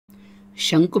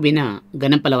ಶಂಕುವಿನ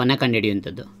ಘನಫಲವನ್ನು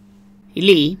ಕಂಡುಹಿಡಿಯುವಂಥದ್ದು.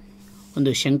 ಇಲ್ಲಿ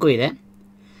ಒಂದು ಶಂಕು ಇದೆ.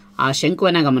 ಆ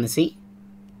ಶಂಕುವನ್ನು ಗಮನಿಸಿ.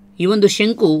 ಈ ಒಂದು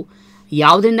ಶಂಕು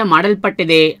ಯಾವುದರಿಂದ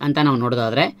ಮಾಡಲ್ಪಟ್ಟಿದೆ ಅಂತ ನಾವು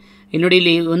ನೋಡೋದಾದರೆ, ಇಲ್ಲಿ ನೋಡಿ,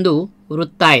 ಇಲ್ಲಿ ಒಂದು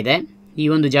ವೃತ್ತ ಇದೆ. ಈ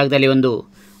ಒಂದು ಜಾಗದಲ್ಲಿ ಒಂದು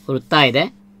ವೃತ್ತ ಇದೆ.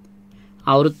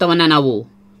 ಆ ವೃತ್ತವನ್ನು ನಾವು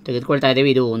ತೆಗೆದುಕೊಳ್ತಾ ಇದ್ದೇವೆ.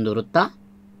 ಇದು ಒಂದು ವೃತ್ತ.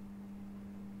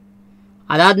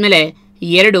 ಅದಾದಮೇಲೆ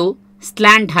ಎರಡು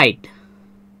ಸ್ಲ್ಯಾಂಟ್ ಹೈಟ್,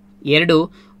 ಎರಡು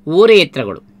ಓರೆ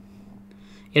ಎತ್ತರಗಳು,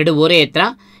 ಎರಡು ಓರೆ ಎತ್ತರ.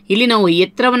 ಇಲ್ಲಿ ನಾವು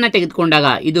ಎತ್ತರವನ್ನು ತೆಗೆದುಕೊಂಡಾಗ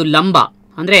ಇದು ಲಂಬ,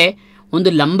 ಅಂದರೆ ಒಂದು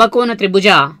ಲಂಬಕೋನ ತ್ರಿಭುಜ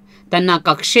ತನ್ನ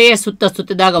ಕಕ್ಷೆಯ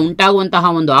ಸುತ್ತಿದಾಗ ಉಂಟಾಗುವಂತಹ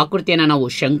ಒಂದು ಆಕೃತಿಯನ್ನು ನಾವು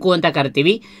ಶಂಕು ಅಂತ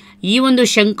ಕರಿತೀವಿ. ಈ ಒಂದು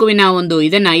ಶಂಕುವಿನ ಒಂದು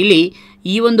ಇದನ್ನು ಇಲ್ಲಿ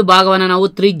ಈ ಒಂದು ಭಾಗವನ್ನು ನಾವು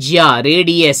ತ್ರಿಜ್ಯ,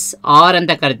 ರೇಡಿಯಸ್ ಆರ್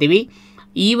ಅಂತ ಕರಿತೀವಿ.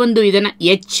 ಈ ಒಂದು ಇದನ್ನು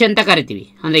ಎಚ್ ಅಂತ ಕರಿತೀವಿ,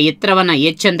 ಅಂದರೆ ಎತ್ತರವನ್ನು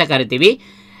ಎಚ್ ಅಂತ ಕರಿತೀವಿ.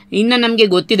 ಇನ್ನು ನಮಗೆ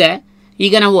ಗೊತ್ತಿದೆ,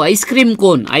 ಈಗ ನಾವು ಐಸ್ ಕ್ರೀಮ್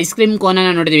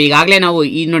ಕೋನನ್ನು ನೋಡಿದ್ದೀವಿ. ಈಗಾಗಲೇ ನಾವು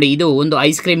ನೋಡಿ, ಇದು ಒಂದು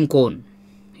ಐಸ್ ಕ್ರೀಮ್ ಕೋನ್,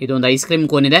 ಇದೊಂದು ಐಸ್ ಕ್ರೀಮ್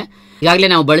ಕೋನ್ ಇದೆ. ಈಗಾಗಲೇ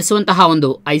ನಾವು ಬಳಸುವಂತಹ ಒಂದು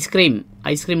ಐಸ್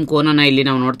ಕ್ರೀಮ್ ಕೋನನ್ನು ಇಲ್ಲಿ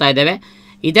ನಾವು ನೋಡ್ತಾ ಇದ್ದೇವೆ.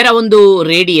 ಇದರ ಒಂದು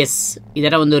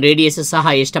ರೇಡಿಯಸ್ ಸಹ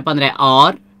ಎಷ್ಟಪ್ಪ ಅಂದರೆ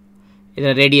ಆರ್.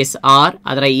 ಇದರ ರೇಡಿಯಸ್ ಆರ್,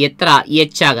 ಅದರ ಎತ್ತರ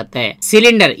ಎಚ್ ಆಗುತ್ತೆ.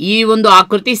 ಸಿಲಿಂಡರ್, ಈ ಒಂದು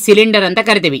ಆಕೃತಿ ಸಿಲಿಂಡರ್ ಅಂತ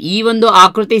ಕರಿತೀವಿ. ಈ ಒಂದು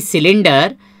ಆಕೃತಿ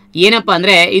ಸಿಲಿಂಡರ್ ಏನಪ್ಪ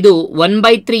ಅಂದರೆ ಇದು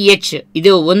 1/3h,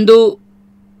 ಇದು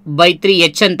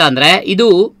 1/3h ಅಂತ ಅಂದರೆ ಇದು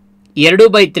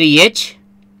 2/3h,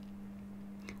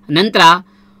 ನಂತರ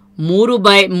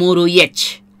 3/3h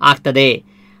ಆಗ್ತದೆ.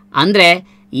 ಅಂದರೆ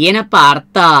ಏನಪ್ಪ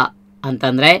ಅರ್ಥ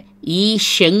ಅಂತಂದರೆ, ಈ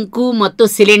ಶಂಕು ಮತ್ತು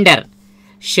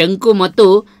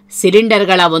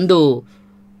ಸಿಲಿಂಡರ್ಗಳ ಒಂದು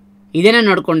ಇದನ್ನು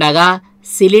ನೋಡಿಕೊಂಡಾಗ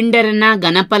ಸಿಲಿಂಡರಿನ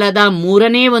ಘನಫಲದ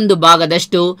 1/3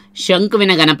 ಭಾಗದಷ್ಟು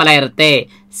ಶಂಕುವಿನ ಘನಫಲ ಇರುತ್ತೆ.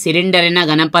 ಸಿಲಿಂಡರಿನ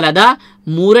ಘನಫಲದ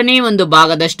 1/3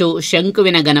 ಭಾಗದಷ್ಟು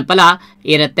ಶಂಕುವಿನ ಘನಫಲ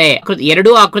ಇರುತ್ತೆ.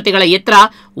 ಎರಡೂ ಆಕೃತಿಗಳ ಎತ್ತರ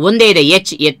ಒಂದೇ ಇದೆ,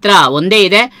 ಎಚ್ ಎತ್ತರ ಒಂದೇ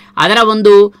ಇದೆ. ಅದರ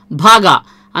ಒಂದು ಭಾಗ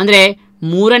ಅಂದರೆ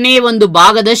 1/3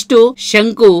 ಭಾಗದಷ್ಟು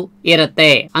ಶಂಕು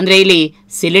ಇರುತ್ತೆ. ಅಂದ್ರೆ ಇಲ್ಲಿ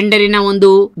ಸಿಲಿಂಡರಿನ ಒಂದು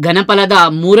ಘನಫಲದ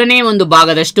 1/3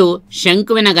 ಭಾಗದಷ್ಟು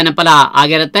ಶಂಕುವಿನ ಘನಫಲ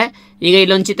ಆಗಿರುತ್ತೆ. ಈಗ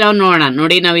ಇಲ್ಲೊಂದು ಚಿತ್ರವನ್ನು ನೋಡೋಣ.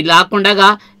 ನೋಡಿ, ನಾವು ಇಲ್ಲಿ ಹಾಕೊಂಡಾಗ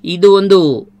ಇದು ಒಂದು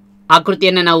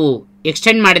ಆಕೃತಿಯನ್ನು ನಾವು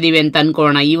ಎಕ್ಸ್ಟೆಂಡ್ ಮಾಡಿದೀವಿ ಅಂತ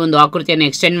ಅನ್ಕೊಳ್ಳೋಣ. ಈ ಒಂದು ಆಕೃತಿಯನ್ನು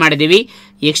ಎಕ್ಸ್ಟೆಂಡ್ ಮಾಡಿದೀವಿ.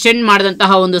 ಎಕ್ಸ್ಟೆಂಡ್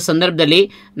ಮಾಡಿದಂತಹ ಒಂದು ಸಂದರ್ಭದಲ್ಲಿ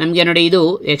ನಮಗೆ ನೋಡಿ, ಇದು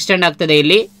ಎಕ್ಸ್ಟೆಂಡ್ ಆಗ್ತದೆ,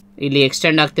 ಇಲ್ಲಿ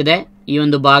ಎಕ್ಸ್ಟೆಂಡ್ ಆಗ್ತಿದೆ ಈ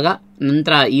ಒಂದು ಭಾಗ.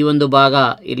 ನಂತರ ಈ ಒಂದು ಭಾಗ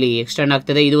ಇಲ್ಲಿ ಎಕ್ಸ್ಟೆಂಡ್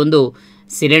ಆಗ್ತದೆ. ಇದು ಒಂದು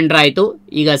ಸಿಲಿಂಡರ್ ಆಯಿತು.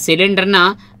 ಈಗ ಸಿಲಿಂಡರ್ನ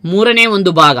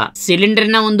 1/3 ಭಾಗ,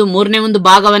 ಸಿಲಿಂಡರ್ನ ಒಂದು 1/3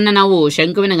 ಭಾಗವನ್ನು ನಾವು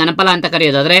ಶಂಕುವಿನ ಘನಫಲ ಅಂತ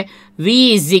ಕರೆಯೋದಾದ್ರೆ ವಿ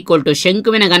ಇಸ್ ಈಕ್ವಲ್ ಟು,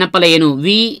 ಶಂಕುವಿನ ಘನಫಲ ಏನು,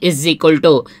 ವಿ ಇಸ್ ಈಕ್ವಲ್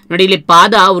ಟು, ನೋಡಿ ಇಲ್ಲಿ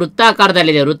ಪಾದ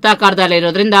ವೃತ್ತಾಕಾರದಲ್ಲಿದೆ,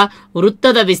 ವೃತ್ತಾಕಾರದಲ್ಲಿರೋದ್ರಿಂದ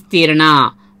ವೃತ್ತದ ವಿಸ್ತೀರ್ಣ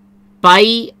ಪೈ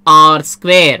ಆರ್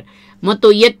ಸ್ಕ್ವೇರ್. ಮತ್ತು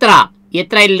ಎತ್ತರ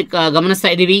ಇಲ್ಲಿ ಗಮನಿಸ್ತಾ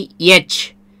ಇದ್ದೀವಿ ಎಚ್.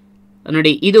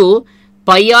 ನೋಡಿ, ಇದು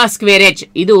ಪೈ ಆರ್ ಸ್ಕ್ವೇರ್ ಎಚ್,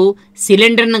 ಇದು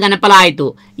ಸಿಲಿಂಡರ್ನ ಘನಫಲ ಆಯಿತು.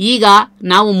 ಈಗ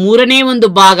ನಾವು 1/3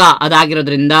 ಭಾಗ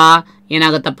ಅದಾಗಿರೋದ್ರಿಂದ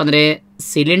ಏನಾಗುತ್ತಪ್ಪ ಅಂದರೆ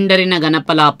ಸಿಲಿಂಡರಿನ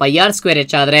ಘನಫಲ ಪೈ ಆರ್ ಸ್ಕ್ವೇರ್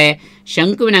ಎಚ್ ಆದರೆ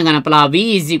ಶಂಕುವಿನ ಘನಫಲ V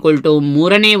is equal to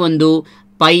 3/1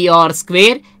 pi R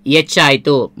square H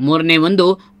ಆಯಿತು. 3/1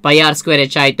 ಪೈ ಆರ್ ಸ್ಕ್ವೇರ್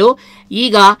ಎಚ್ ಆಯಿತು.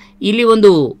 ಈಗ ಇಲ್ಲಿ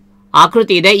ಒಂದು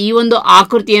ಆಕೃತಿ ಇದೆ. ಈ ಒಂದು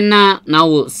ಆಕೃತಿಯನ್ನು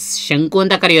ನಾವು ಶಂಕು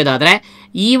ಅಂತ ಕರೆಯೋದಾದರೆ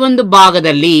ಈ ಒಂದು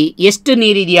ಭಾಗದಲ್ಲಿ ಎಷ್ಟು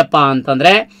ನೀರಿದೆಯಪ್ಪ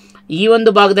ಅಂತಂದರೆ, ಈ ಒಂದು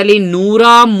ಭಾಗದಲ್ಲಿ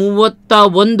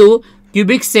 131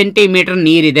 ಕ್ಯೂಬಿಕ್ ಸೆಂಟಿಮೀಟರ್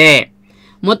ನೀರಿದೆ.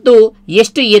 ಮತ್ತು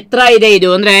ಎಷ್ಟು ಎತ್ತರ ಇದೆ ಇದು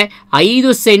ಅಂದರೆ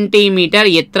 5 ಸೆಂಟಿಮೀಟರ್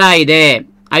ಎತ್ತರ ಇದೆ,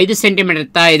 5 ಸೆಂಟಿಮೀಟರ್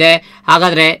ಎತ್ತರ ಇದೆ.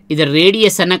 ಹಾಗಾದರೆ ಇದರ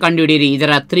ರೇಡಿಯಸ್ ಅನ್ನು ಕಂಡುಹಿಡಿಯಿರಿ,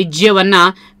 ಇದರ ತ್ರಿಜ್ಯವನ್ನು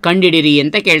ಕಂಡುಹಿಡಿಯಿರಿ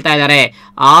ಅಂತ ಕೇಳ್ತಾ ಇದ್ದಾರೆ.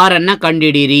 ಆರ್ ಅನ್ನು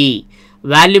ಕಂಡುಹಿಡಿಯಿರಿ.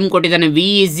 ವ್ಯಾಲ್ಯೂಮ್ ಕೊಟ್ಟಿದ್ದಾನೆ, V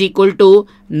is equal to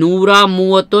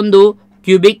 131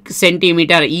 cubic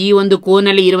centimetre. ಈ ಒಂದು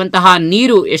ಕೋನಲ್ಲಿ ಇರುವಂತಹ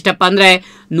ನೀರು ಎಷ್ಟಪ್ಪ ಅಂದರೆ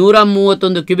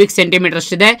 131 ಕ್ಯೂಬಿಕ್ ಸೆಂಟಿಮೀಟರ್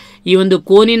ಅಷ್ಟಿದೆ. ಈ ಒಂದು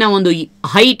ಕೋನಿನ ಒಂದು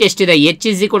ಹೈಟ್ ಎಷ್ಟಿದೆ, ಎಚ್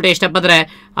ಇಸ್ ಈಕ್ವಲ್ ಟು ಎಷ್ಟಪ್ಪ ಅಂದರೆ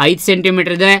 5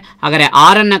 ಸೆಂಟಿಮೀಟರ್ ಇದೆ. ಹಾಗಾದರೆ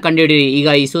ಆರ್ ಅನ್ನ ಕಂಡುಹಿಡಿಯಿರಿ. ಈಗ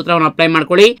ಈ ಸೂತ್ರವನ್ನು ಅಪ್ಲೈ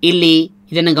ಮಾಡ್ಕೊಳ್ಳಿ. ಇಲ್ಲಿ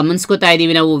ಇದನ್ನು ಗಮನಿಸ್ಕೊತಾ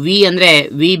ಇದ್ದೀವಿ ನಾವು. ವಿ ಅಂದರೆ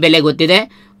ವಿ ಬೆಲೆ ಗೊತ್ತಿದೆ,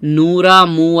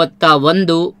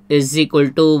 131 is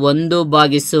equal to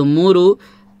 1/3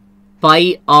 pi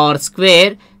R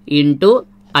square into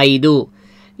 5.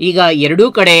 ಈಗ ಎರಡೂ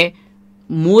ಕಡೆ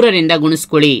 3ರಿಂದ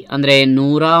ಗುಣಿಸ್ಕೊಳ್ಳಿ. ಅಂದರೆ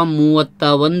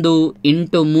 131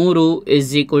 into 3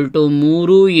 is equal to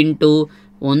 3 into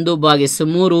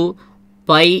 1/3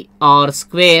 pi R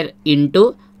square into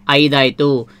 5 ಆಯಿತು.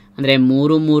 ಅಂದರೆ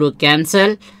 3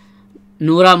 cancel.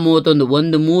 131,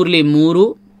 1 3ಲಿ 3,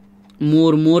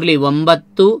 3 3ಲಿ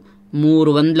 9,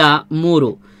 3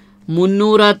 1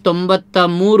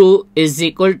 393 is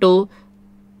equal to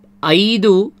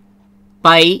 5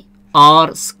 pi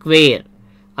R square,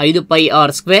 5 pi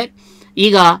R square.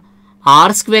 ಈಗ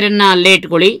ಆರ್ ಸ್ಕ್ವೇರನ್ನು ಅಲ್ಲೇ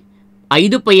ಇಟ್ಕೊಳ್ಳಿ,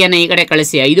 5 ಪೈಯನ್ನು ಈ ಕಡೆ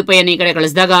ಕಳಿಸಿ. 5 ಪೈಯನ್ನು ಈ ಕಡೆ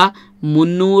ಕಳಿಸಿದಾಗ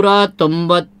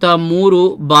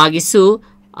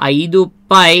 393/5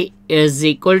 pi is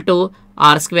equal to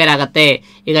R square ಆಗುತ್ತೆ.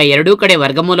 ಈಗ ಎರಡೂ ಕಡೆ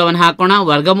ವರ್ಗಮೂಲವನ್ನು ಹಾಕೋಣ.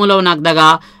 ವರ್ಗಮೂಲವನ್ನು ಹಾಕಿದಾಗ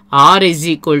ಆರ್ ಇಸ್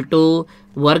ಈಕ್ವಲ್ ಟು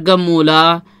ವರ್ಗಮೂಲ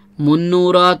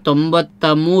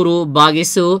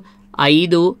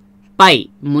 393/5 pi.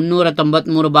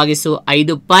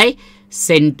 393/5 pi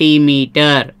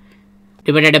centimetre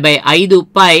divided by 5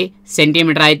 pi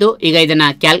centimetre ಆಯಿತು. ಈಗ ಇದನ್ನು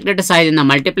ಕ್ಯಾಲ್ಕುಲೇಟರ್ ಸಹಾಯದಿಂದ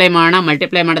ಮಲ್ಟಿಪ್ಲೈ ಮಾಡೋಣ.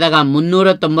 ಮಲ್ಟಿಪ್ಲೈ ಮಾಡಿದಾಗ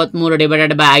 393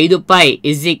 divided by 5 pi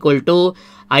is equal to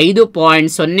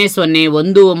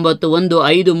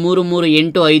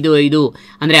 5.001911533855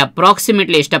 ಅಂದರೆ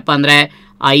ಅಪ್ರಾಕ್ಸಿಮೇಟ್ಲಿ ಎಷ್ಟಪ್ಪ ಅಂದರೆ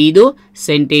 5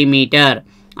 ಸೆಂಟಿಮೀಟರ್.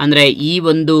 ಅಂದರೆ ಈ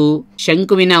ಒಂದು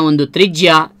ಶಂಕುವಿನ ಒಂದು ತ್ರಿಜ್ಯ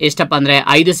ಎಷ್ಟಪ್ಪ ಅಂದರೆ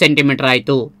 5 ಸೆಂಟಿಮೀಟರ್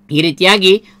ಆಯಿತು. ಈ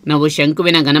ರೀತಿಯಾಗಿ ನಾವು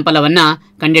ಶಂಕುವಿನ ಘನಫಲವನ್ನು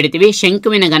ಕಂಡುಹಿಡಿತೀವಿ.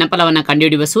 ಶಂಕುವಿನ ಘನಫಲವನ್ನು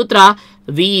ಕಂಡುಹಿಡಿಯುವ ಸೂತ್ರ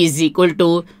V is equal to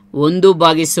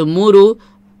 1/3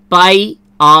 pi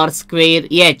R square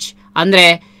H. ಅಂದರೆ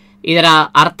ಇದರ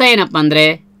ಅರ್ಥ ಏನಪ್ಪ ಅಂದರೆ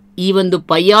ಈ ಒಂದು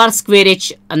ಪೈ ಆರ್ ಸ್ಕ್ವೇರ್ ಎಚ್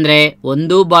ಅಂದರೆ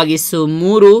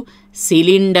 1/3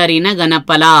 ಸಿಲಿಂಡರಿನ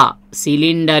ಘನಫಲ.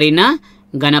 ಸಿಲಿಂಡರಿನ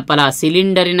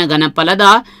ಘನಫಲದ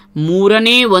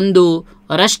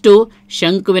 1/3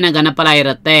 ಶಂಕುವಿನ ಘನಫಲ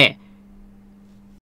ಇರುತ್ತೆ.